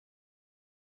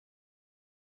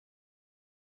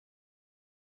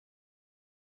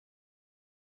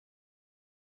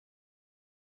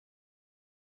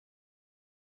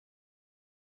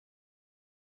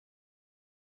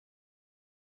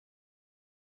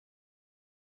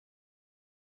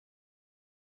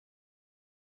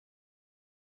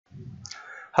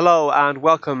Hello and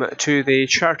welcome to the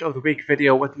Chart of the Week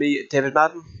video with me, David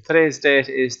Madden. Today's date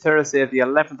is Thursday, the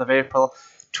 11th of April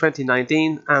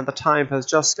 2019, and the time has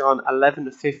just gone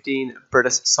 11:15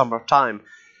 British Summer Time.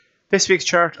 This week's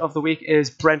Chart of the Week is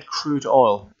Brent Crude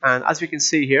Oil, and as we can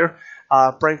see here,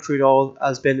 Brent Crude Oil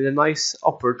has been in a nice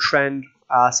upward trend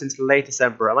since late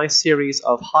December, a nice series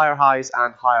of higher highs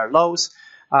and higher lows,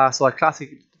 so a classic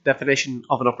definition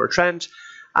of an upward trend.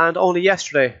 And only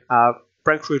yesterday,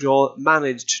 Brent Crude Oil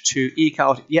managed to eke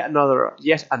out yet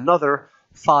another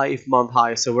 5-month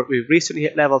high. So we've recently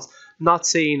hit levels not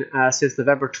seen since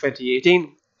November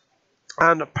 2018.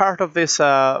 And part of this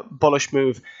bullish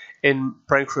move in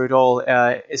Brent Crude Oil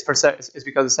is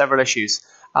because of several issues,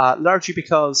 largely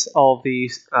because of the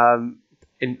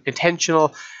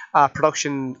intentional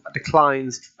production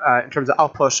declines in terms of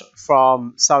output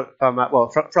from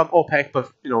OPEC,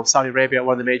 but Saudi Arabia,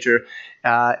 one of the major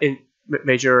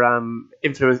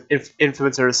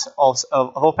influencers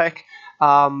of OPEC.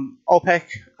 OPEC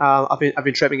have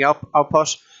been trimming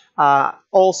output.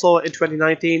 Also in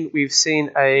 2019, we've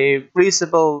seen a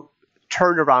reasonable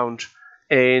turnaround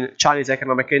in Chinese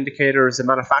economic indicators. The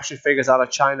manufacturing figures out of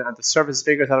China and the services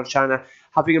figures out of China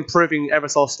have been improving ever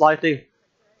so slightly.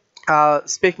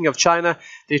 Speaking of China,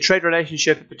 the trade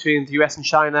relationship between the US and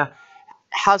China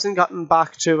hasn't gotten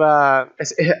back to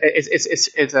its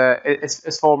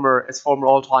former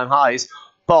all-time highs,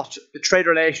 but the trade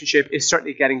relationship is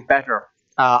certainly getting better.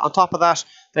 On top of that,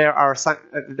 there are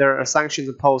sanctions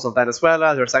imposed on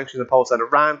Venezuela, there are sanctions imposed on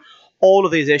Iran. All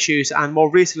of these issues, and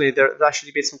more recently, there's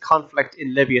actually been some conflict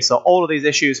in Libya. So all of these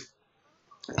issues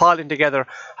piling together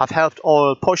have helped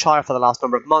oil push higher for the last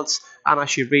number of months and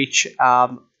actually reach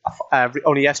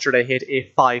only yesterday hit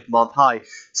a 5-month high.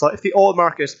 So if the oil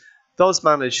market does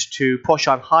manage to push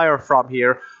on higher from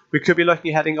here, we could be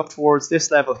looking heading up towards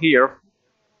this level here,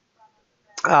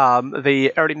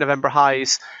 the early November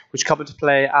highs, which come into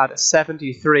play at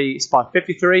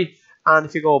 73.53, and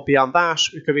if you go beyond that,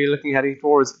 we could be looking heading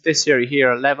towards this area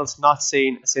here, levels not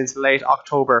seen since late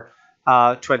October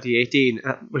 2018,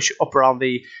 which up around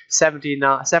the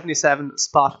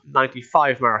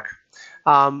 77.95 mark.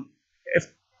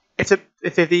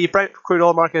 If the Brent crude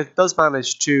oil market does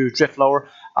manage to drift lower,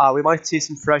 we might see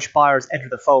some fresh buyers enter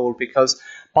the fold, because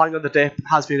buying on the dip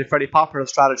has been a fairly popular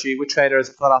strategy with traders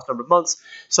for the last number of months.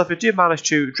 So if you do manage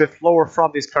to drift lower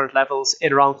from these current levels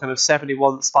in around kind of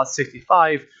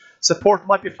 71.65, support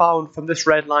might be found from this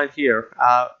red line here,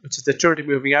 which is the 30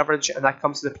 moving average, and that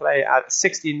comes into play at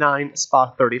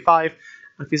 69.35.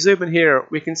 And if you zoom in here,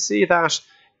 we can see that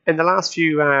in the last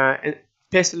few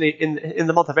basically, in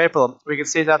the month of April, we can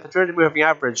see that the 30 moving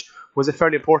average was a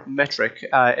fairly important metric.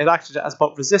 It acted as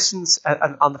both resistance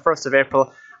on the 1st of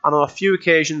April, and on a few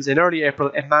occasions in early April,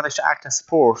 it managed to act as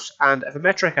support. And if a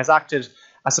metric has acted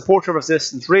as support or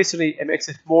resistance recently, it makes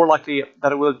it more likely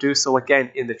that it will do so again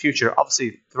in the future.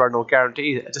 Obviously, there are no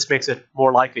guarantees. It just makes it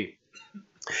more likely.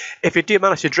 If you do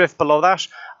manage to drift below that,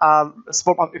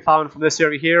 support might be found from this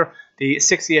area here, the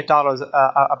 $68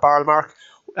 a barrel mark.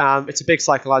 It's a big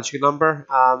psychological number,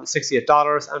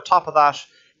 $68. And on top of that,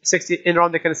 in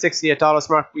around the kind of $68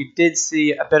 mark, we did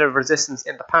see a bit of resistance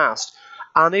in the past.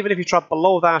 And even if you drop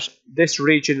below that, this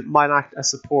region might act as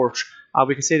support.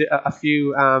 We can see a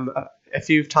few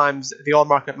times the oil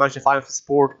market managed to find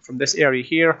support from this area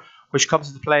here, which comes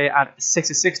into play at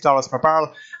 $66 per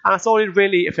barrel. And it's only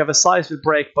really if you have a sizable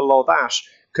break below that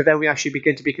could then we actually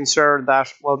begin to be concerned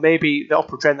that, well, maybe the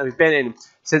upward trend that we've been in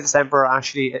since December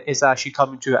is actually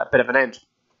coming to a bit of an end.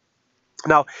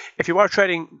 Now, if you are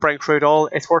trading Brent crude oil,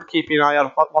 it's worth keeping an eye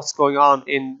on what's going on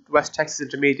in West Texas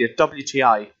Intermediate,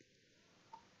 WTI.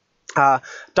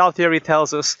 Dow theory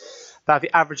tells us that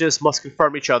the averages must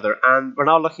confirm each other, and we're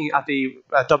now looking at the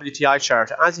WTI chart.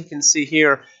 As you can see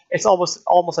here, it's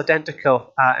almost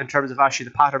identical in terms of actually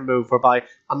the pattern move, whereby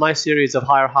a nice series of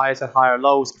higher highs and higher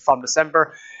lows from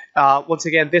December. Once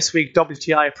again, this week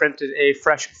WTI printed a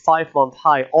fresh 5-month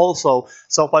high also.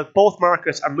 So while both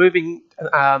markets are moving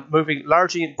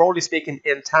largely, broadly speaking,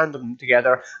 in tandem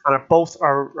together, and both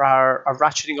are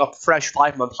ratcheting up fresh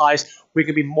 5-month highs, we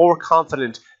can be more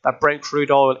confident that Brent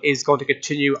crude oil is going to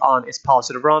continue on its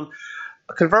positive run.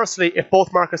 Conversely, if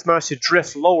both markets manage to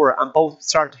drift lower and both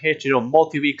start to hit,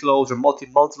 multi-week lows or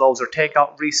multi-month lows, or take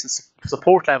out recent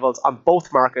support levels on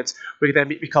both markets, we can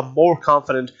then become more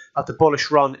confident that the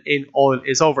bullish run in oil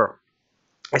is over.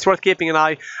 It's worth keeping an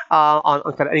eye on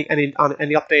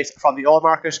any updates from the oil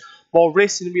market. More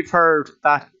recently, we've heard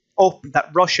that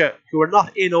Russia, who are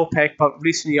not in OPEC but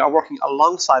recently are working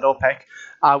alongside OPEC,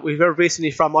 we've heard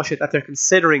recently from Russia that they're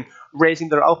considering raising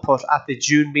their output at the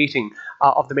June meeting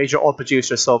of the major oil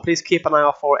producers. So please keep an eye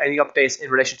out for any updates in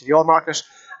relation to the oil market.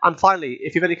 And finally,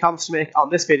 if you have any comments to make on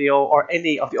this video or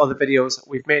any of the other videos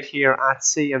we've made here at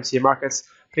CMC Markets,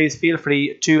 please feel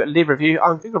free to leave a review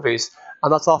on Google Reviews.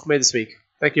 And that's all from me this week.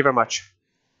 Thank you very much.